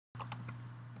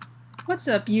What's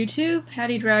up, YouTube?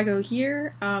 HattyDrago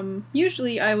here.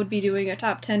 Usually I would be doing a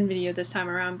top 10 video this time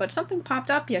around, but something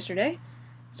popped up yesterday,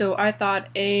 so I thought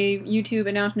a YouTube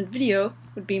announcement video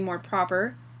would be more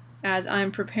proper, as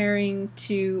I'm preparing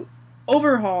to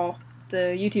overhaul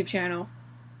the YouTube channel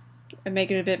and make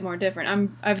it a bit more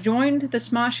different. I've joined the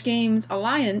Smosh Games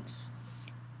Alliance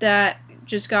that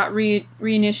just got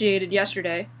reinitiated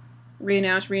yesterday.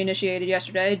 Reinitiated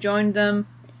yesterday. Joined them.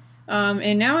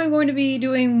 And now I'm going to be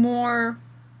doing more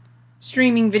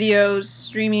streaming videos,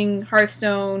 streaming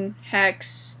Hearthstone,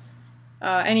 Hex,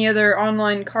 any other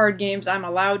online card games I'm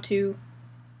allowed to.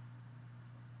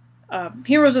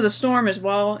 Heroes of the Storm as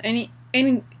well. Any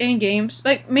games,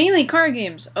 like mainly card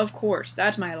games, of course.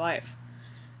 That's my life.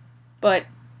 But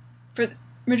for the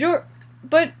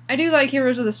but I do like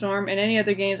Heroes of the Storm and any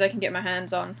other games I can get my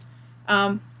hands on.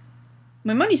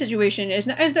 My money situation is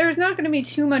there's not going to be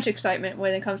too much excitement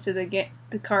when it comes to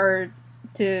the card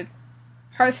to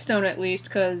Hearthstone, at least,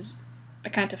 because I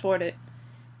can't afford it.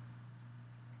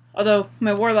 Although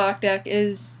my Warlock deck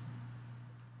is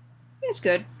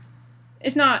good.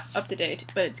 It's not up to date,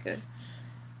 but it's good.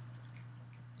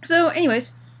 So,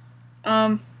 anyways,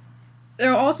 there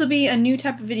will also be a new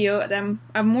type of video that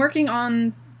I'm working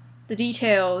on the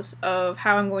details of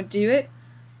how I'm going to do it.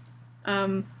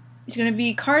 It's going to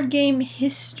be card game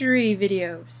history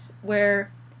videos,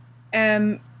 where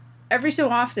every so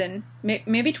often,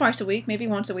 maybe twice a week, maybe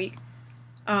once a week,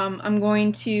 I'm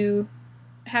going to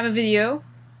have a video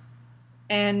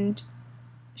and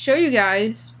show you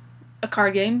guys a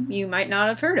card game you might not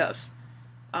have heard of,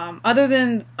 other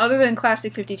than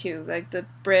Classic 52, like the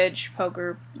Bridge,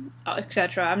 Poker,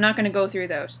 etc. I'm not going to go through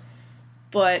those,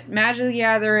 but Magic the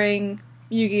Gathering,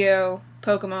 Yu-Gi-Oh,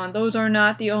 Pokemon, those are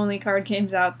not the only card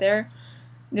games out there.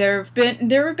 There have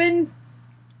been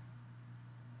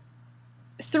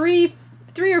three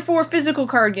or four physical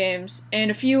card games and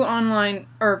a few online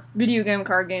or video game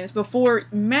card games before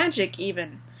Magic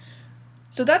even.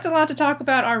 So that's a lot to talk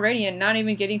about already, and not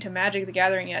even getting to Magic the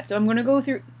Gathering yet. So I'm going to go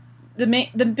through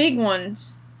the big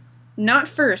ones, not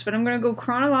first, but I'm going to go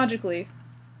chronologically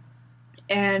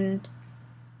and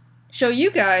show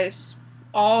you guys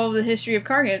all the history of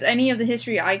card games. Any of the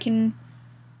history I can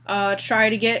try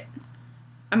to get.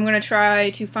 I'm going to try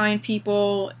to find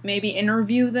people, maybe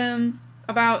interview them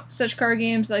about such card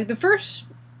games. Like the first,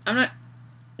 I'm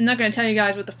not going to tell you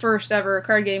guys what the first ever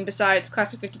card game besides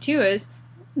Classic 52 is.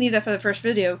 Leave that for the first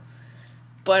video.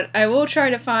 But I will try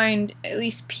to find at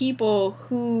least people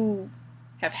who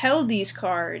have held these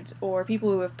cards, or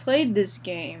people who have played this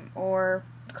game, or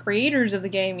creators of the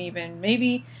game even.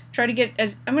 Maybe I'm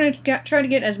going to try to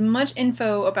get as much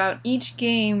info about each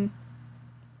game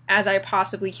as I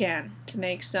possibly can to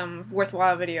make some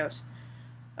worthwhile videos.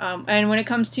 And when it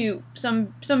comes to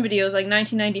some videos, like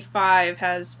 1995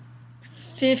 has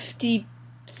 50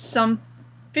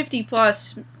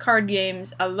 plus card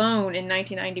games alone in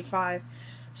 1995.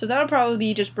 So that'll probably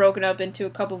be just broken up into a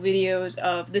couple videos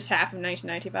of this half of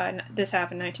 1995, this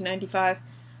half of 1995.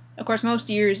 Of course, most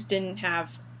years didn't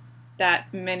have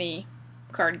that many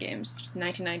card games.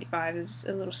 1995 is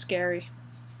a little scary.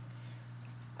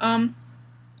 So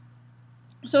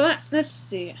let's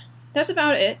see. That's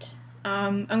about it.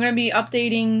 I'm going to be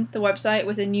updating the website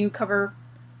with a new cover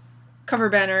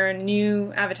banner and a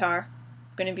new avatar.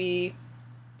 I'm going to be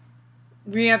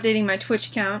re-updating my Twitch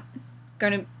account.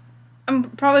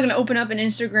 I'm probably going to open up an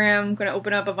Instagram. I'm going to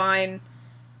open up a Vine.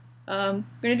 I'm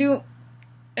going to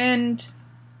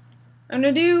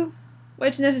do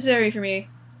what's necessary for me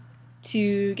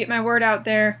to get my word out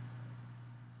there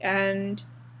and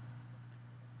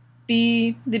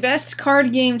be the best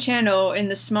card game channel in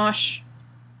the Smosh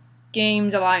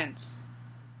Games Alliance.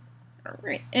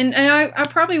 Alright. And I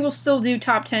probably will still do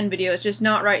top 10 videos, just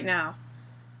not right now.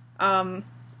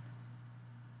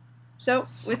 So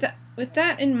with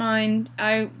that in mind,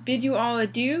 I bid you all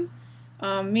adieu.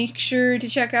 Make sure to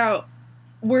check out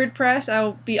WordPress.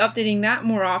 I'll be updating that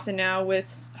more often now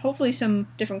with hopefully some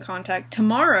different content.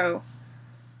 Tomorrow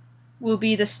will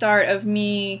be the start of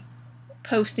me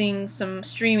posting some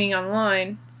streaming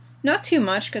online. Not too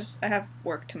much, because I have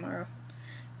work tomorrow.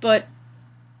 But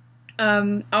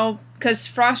because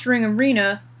Frost Ring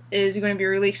Arena is going to be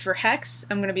released for Hex,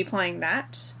 I'm going to be playing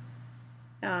that.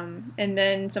 And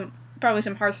then probably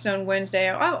some Hearthstone Wednesday.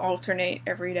 I'll alternate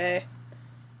every day.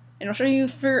 And I'll show you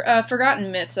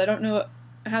Forgotten Myths. I don't know,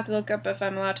 I have to look up if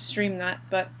I'm allowed to stream that,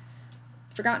 but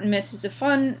Forgotten Myths is a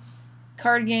fun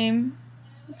card game.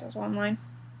 It's also online.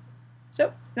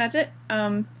 So, that's it.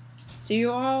 See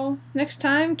you all next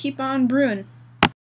time. Keep on brewing.